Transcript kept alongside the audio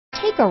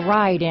Take a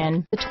ride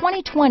in the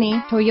 2020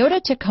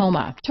 Toyota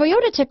Tacoma.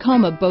 Toyota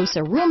Tacoma boasts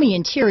a roomy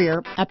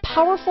interior, a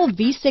powerful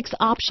V6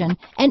 option,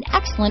 and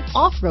excellent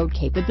off-road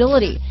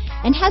capability,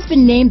 and has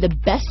been named the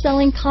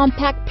best-selling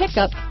compact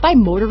pickup by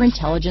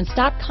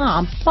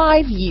MotorIntelligence.com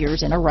 5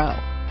 years in a row.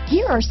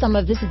 Here are some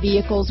of this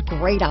vehicle's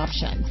great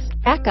options: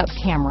 backup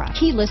camera,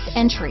 keyless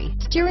entry,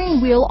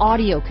 steering wheel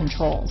audio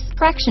controls,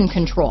 traction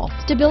control,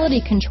 stability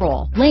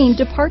control, lane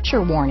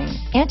departure warning,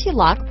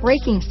 anti-lock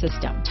braking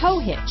system, tow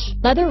hitch,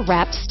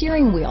 leather-wrapped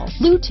steering wheel,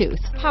 Bluetooth,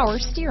 power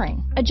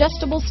steering,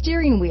 adjustable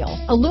steering wheel,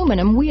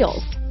 aluminum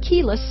wheels,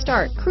 keyless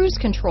start, cruise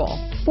control,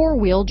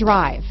 four-wheel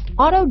drive,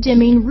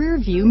 auto-dimming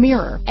rear-view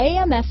mirror,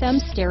 AM/FM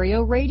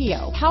stereo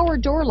radio, power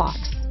door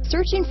locks.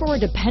 Searching for a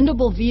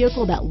dependable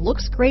vehicle that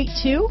looks great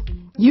too?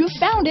 You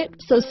found it,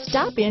 so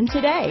stop in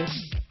today.